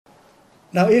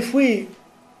Now, if we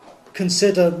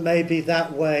consider maybe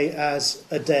that way as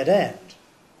a dead end,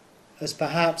 as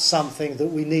perhaps something that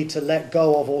we need to let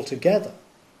go of altogether,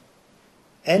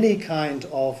 any kind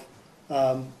of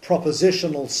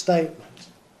propositional statement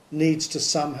needs to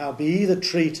somehow be either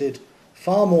treated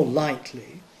far more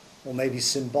lightly, or maybe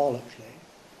symbolically,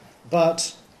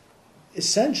 but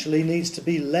essentially needs to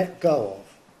be let go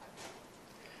of.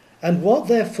 And what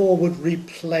therefore would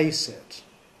replace it?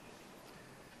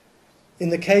 In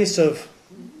the case of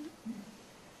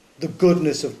the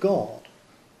goodness of God,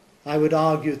 I would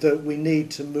argue that we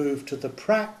need to move to the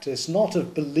practice not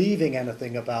of believing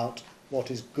anything about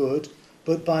what is good,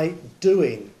 but by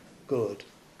doing good,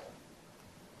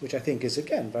 which I think is,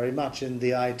 again, very much in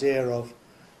the idea of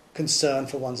concern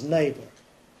for one's neighbour.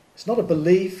 It's not a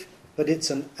belief, but it's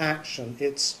an action.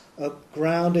 It's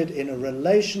grounded in a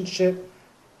relationship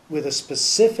with a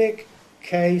specific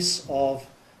case of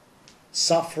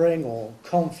suffering or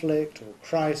conflict or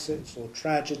crisis or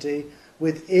tragedy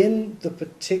within the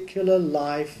particular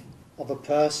life of a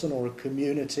person or a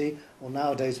community, or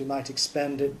nowadays we might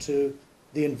expand it to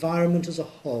the environment as a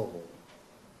whole.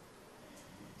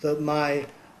 That my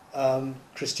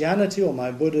Christianity or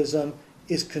my Buddhism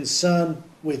is concerned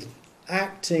with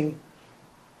acting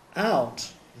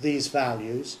out these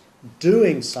values,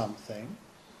 doing something,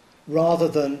 rather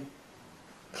than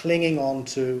clinging on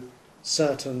to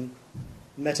certain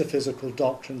metaphysical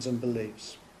doctrines and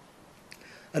beliefs.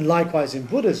 And likewise in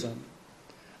Buddhism,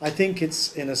 I think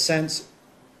it's, in a sense,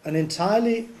 an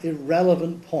entirely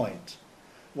irrelevant point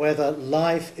whether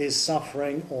life is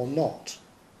suffering or not,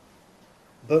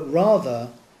 but rather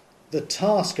the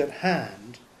task at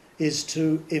hand is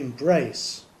to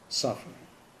embrace suffering,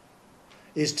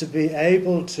 is to be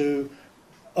able to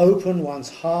open one's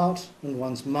heart and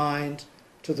one's mind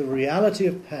to the reality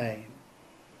of pain,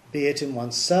 be it in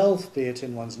oneself, be it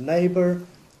in one's neighbour,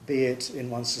 be it in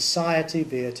one's society,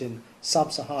 be it in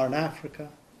sub-Saharan Africa.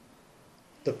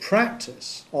 The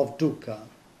practice of dukkha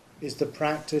is the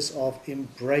practice of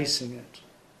embracing it.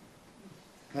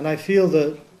 And I feel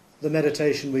that the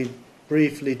meditation we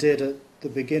briefly did at the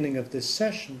beginning of this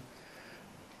session,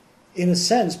 in a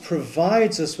sense,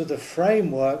 provides us with a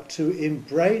framework to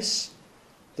embrace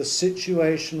the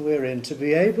situation we're in, to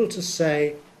be able to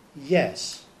say,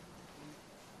 yes,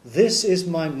 this is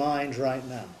my mind right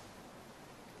now.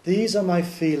 These are my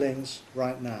feelings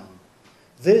right now.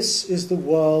 This is the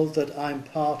world that I'm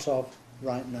part of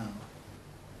right now.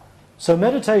 So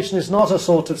meditation is not a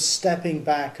sort of stepping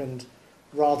back and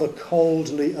rather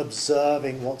coldly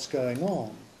observing what's going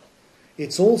on.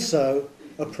 It's also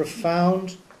a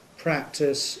profound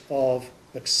practice of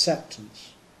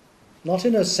acceptance, not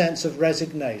in a sense of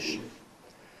resignation,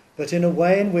 but in a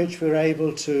way in which we're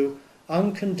able to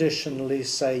unconditionally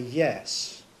say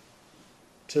yes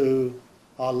to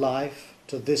our life,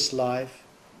 to this life,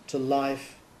 to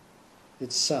life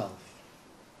itself.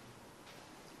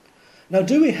 Now,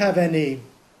 do we have any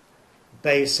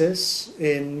basis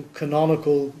in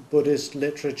canonical Buddhist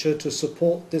literature to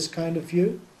support this kind of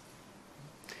view?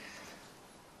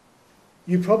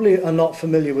 You probably are not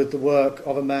familiar with the work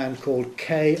of a man called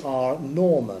K.R.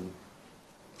 Norman.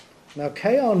 Now,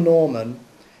 K.R. Norman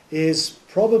is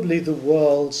probably the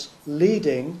world's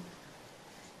leading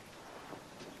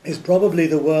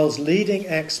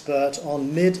expert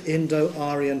on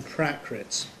mid-Indo-Aryan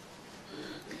Prakrits.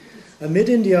 A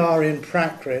mid-Indo-Aryan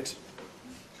Prakrit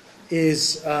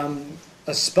is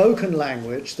a spoken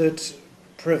language that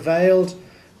prevailed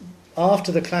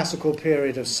after the classical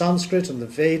period of Sanskrit and the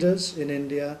Vedas in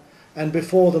India, and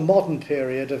before the modern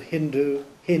period of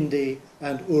Hindi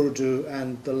and Urdu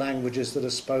and the languages that are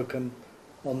spoken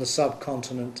on the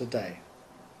subcontinent today.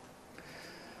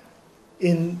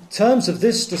 In terms of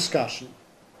this discussion,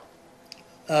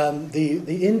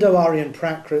 the Indo-Aryan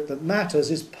Prakrit that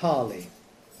matters is Pali.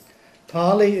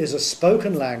 Pali is a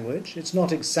spoken language. It's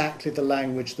not exactly the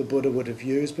language the Buddha would have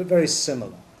used, but very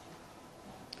similar.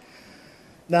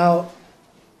 Now,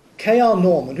 K.R.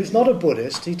 Norman, who's not a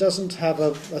Buddhist, he doesn't have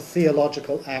a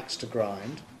theological axe to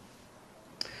grind,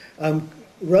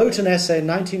 wrote an essay in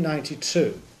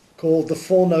 1992 called The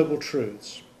Four Noble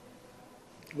Truths,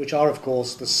 which are, of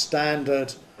course, the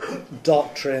standard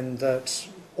doctrine that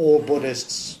all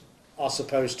Buddhists are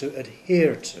supposed to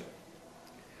adhere to.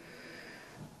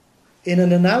 In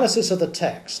an analysis of the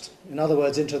text, in other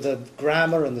words, into the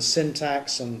grammar and the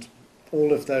syntax and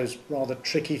all of those rather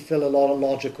tricky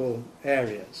philological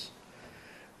areas,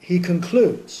 he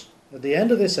concludes at the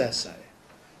end of this essay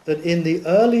that in the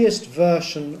earliest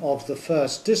version of the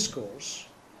first discourse,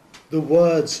 the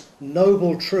words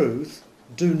noble truth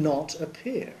do not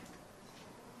appear.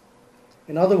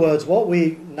 In other words, what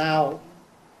we now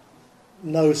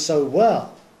know so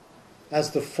well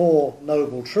as the Four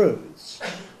Noble Truths,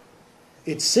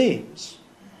 it seems,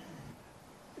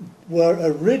 were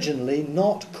originally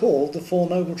not called the Four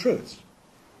Noble Truths.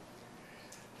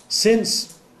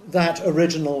 Since that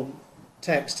original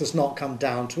text has not come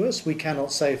down to us, we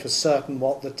cannot say for certain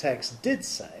what the text did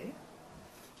say.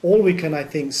 All we can, I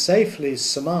think, safely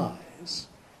surmise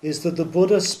is that the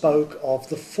Buddha spoke of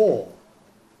the four.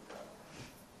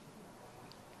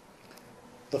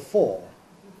 The four.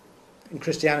 In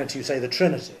Christianity you say the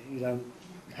Trinity. You don't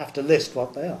have to list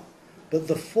what they are. But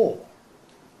the four.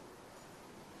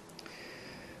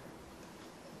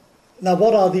 Now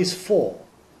what are these four?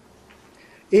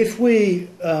 If we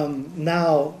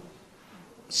now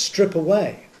strip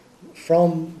away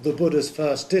from the Buddha's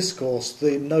first discourse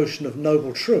the notion of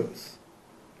noble truth,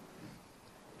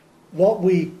 what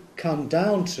we come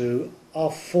down to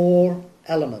are four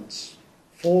elements,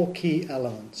 four key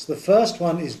elements. The first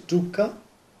one is dukkha,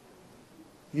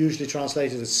 usually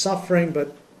translated as suffering,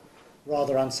 but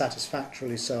rather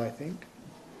unsatisfactorily so, I think.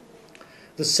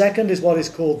 The second is what is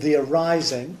called the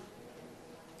arising.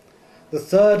 The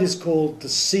third is called the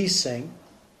ceasing.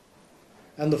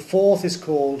 And the fourth is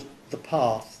called the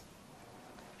path.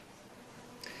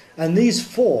 And these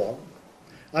four,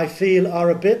 I feel, are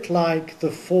a bit like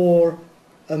the four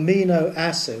amino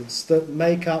acids that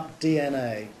make up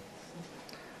DNA.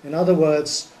 In other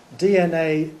words,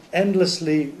 DNA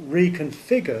endlessly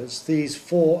reconfigures these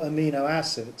four amino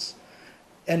acids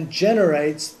and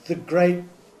generates the great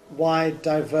wide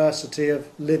diversity of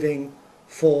living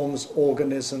forms,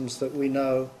 organisms that we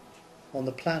know on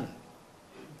the planet.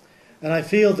 And I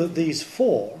feel that these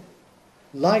four,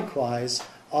 likewise,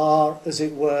 are, as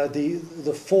it were, the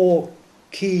four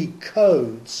key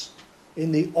codes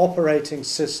in the operating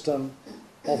system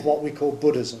of what we call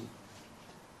Buddhism.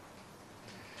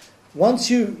 Once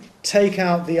you take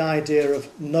out the idea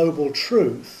of noble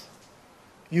truth,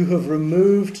 you have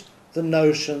removed the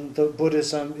notion that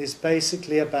Buddhism is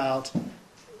basically about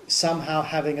somehow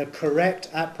having a correct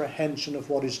apprehension of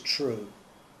what is true.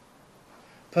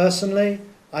 Personally,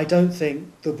 I don't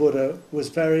think the Buddha was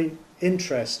very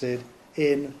interested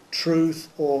in truth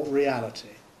or reality.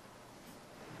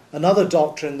 Another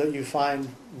doctrine that you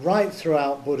find right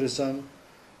throughout Buddhism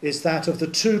is that of the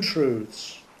two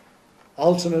truths,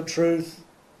 ultimate truth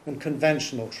and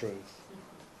conventional truth.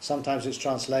 Sometimes it's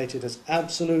translated as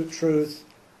absolute truth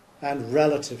and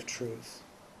relative truth.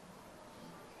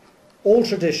 All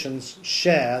traditions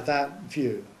share that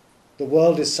view. The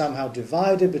world is somehow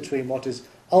divided between what is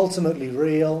ultimately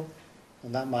real,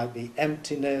 and that might be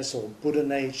emptiness or Buddha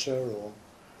nature or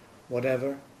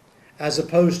whatever, as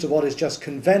opposed to what is just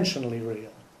conventionally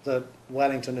real, that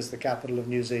Wellington is the capital of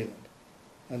New Zealand,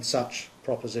 and such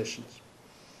propositions.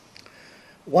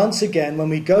 Once again, when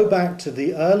we go back to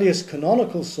the earliest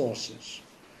canonical sources,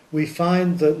 we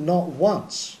find that not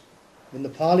once in the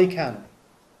Pali Canon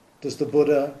does the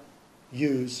Buddha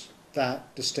use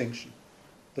that distinction.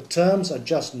 The terms are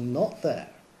just not there.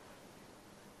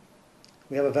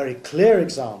 We have a very clear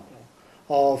example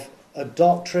of a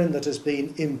doctrine that has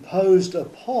been imposed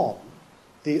upon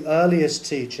the earliest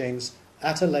teachings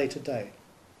at a later date.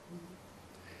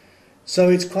 So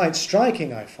it's quite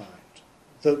striking, I find,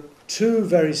 that two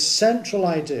very central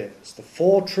ideas, the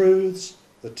four truths,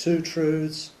 the two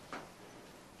truths,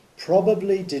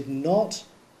 probably did not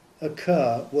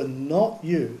occur, were not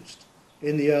used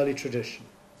in the early tradition.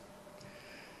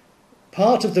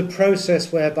 Part of the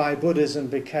process whereby Buddhism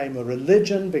became a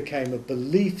religion, became a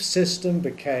belief system,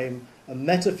 became a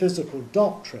metaphysical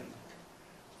doctrine,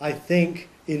 I think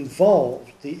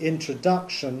involved the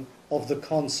introduction of the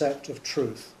concept of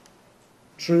truth.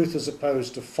 Truth as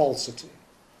opposed to falsity.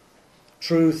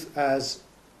 Truth as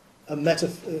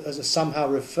somehow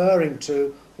referring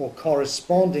to or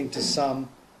corresponding to some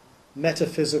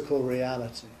metaphysical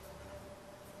reality.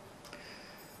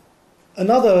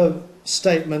 Another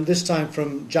statement, this time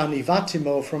from Gianni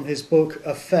Vattimo from his book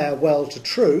A Farewell to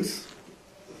Truth.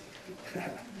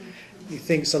 He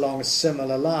thinks along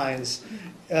similar lines.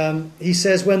 He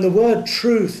says, when the word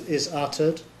truth is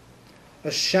uttered,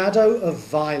 a shadow of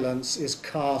violence is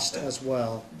cast as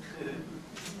well.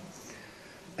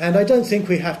 And I don't think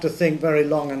we have to think very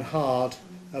long and hard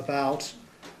about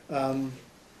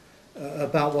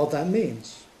what that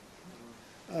means.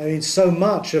 I mean, so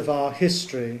much of our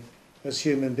history as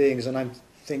human beings, and I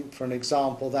think, for an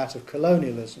example, that of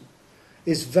colonialism,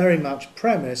 is very much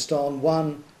premised on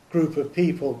one group of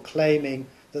people claiming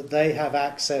that they have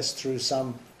access through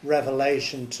some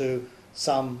revelation to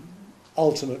some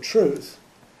ultimate truth,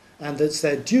 and it's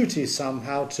their duty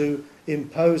somehow to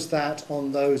impose that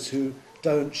on those who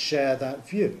don't share that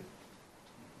view.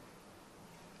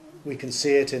 We can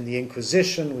see it in the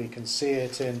Inquisition, we can see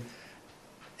it in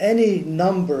any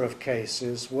number of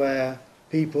cases where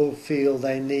people feel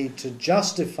they need to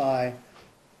justify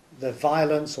the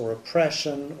violence or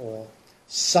oppression or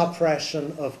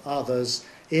suppression of others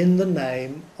in the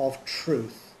name of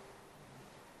truth.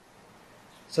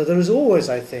 So there is always,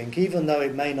 I think, even though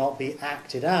it may not be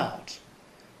acted out,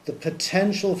 the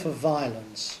potential for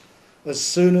violence as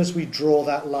soon as we draw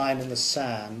that line in the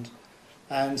sand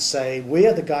and say, we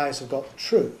are the guys who've got the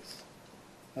truth.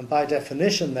 And by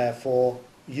definition, therefore,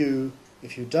 you,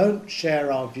 if you don't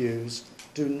share our views,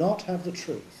 do not have the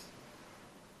truth.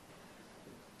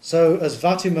 So, as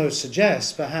Vatimo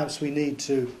suggests, perhaps we need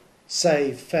to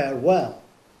say farewell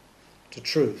to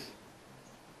truth.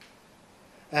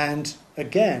 And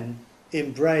again,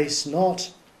 embrace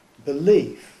not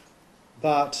belief,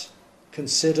 but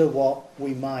consider what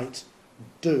we might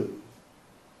do.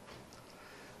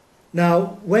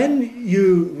 Now, when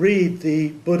you read the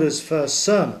Buddha's first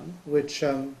sermon, which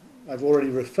I've already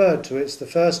referred to, it's the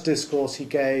first discourse he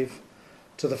gave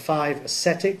to the 5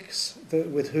 ascetics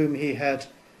with whom he had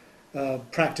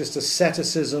practiced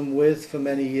asceticism with for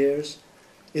many years,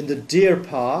 in the deer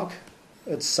park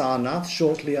at Sarnath,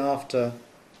 shortly after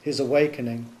his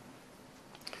awakening.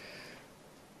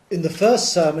 In the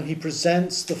first sermon, he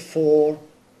presents the 4...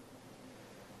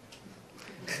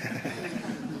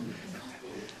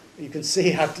 You can see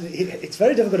how it's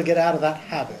very difficult to get out of that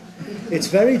habit. It's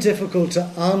very difficult to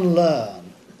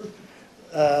unlearn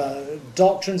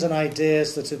doctrines and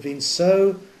ideas that have been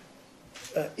so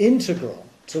integral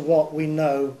to what we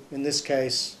know, in this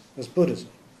case, as Buddhism.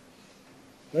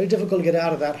 Very difficult to get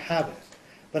out of that habit.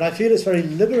 But I feel it's very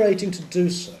liberating to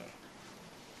do so.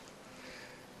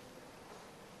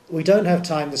 We don't have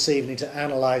time this evening to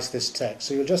analyse this text,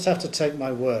 so you'll just have to take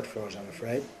my word for it, I'm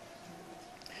afraid.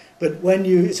 But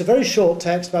it's a very short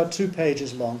text, about 2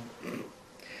 pages long,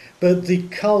 but the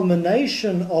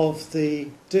culmination of the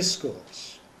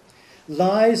discourse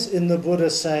lies in the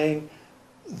Buddha saying,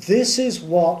 this is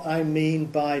what I mean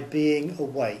by being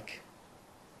awake.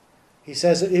 He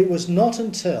says that it was not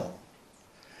until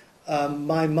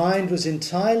my mind was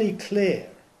entirely clear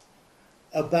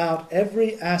about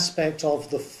every aspect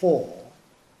of the 4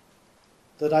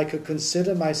 that I could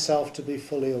consider myself to be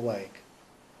fully awake.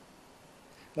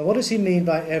 Now, what does he mean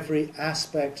by every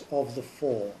aspect of the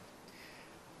 4?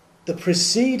 The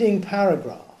preceding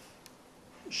paragraph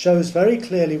shows very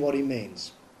clearly what he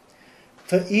means.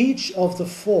 For each of the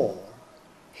 4,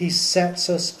 he sets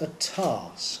us a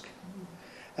task,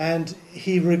 and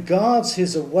he regards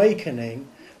his awakening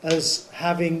as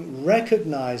having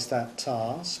recognized that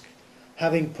task,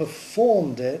 having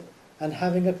performed it, and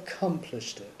having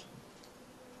accomplished it.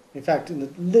 In fact,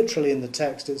 literally in the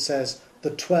text it says, the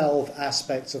 12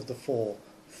 aspects of the 4.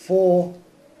 4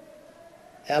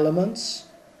 elements,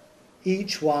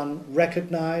 each one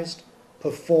recognized,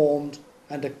 performed,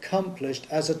 and accomplished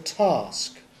as a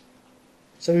task.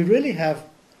 So we really have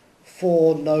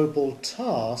 4 noble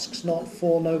tasks, not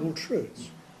 4 noble truths.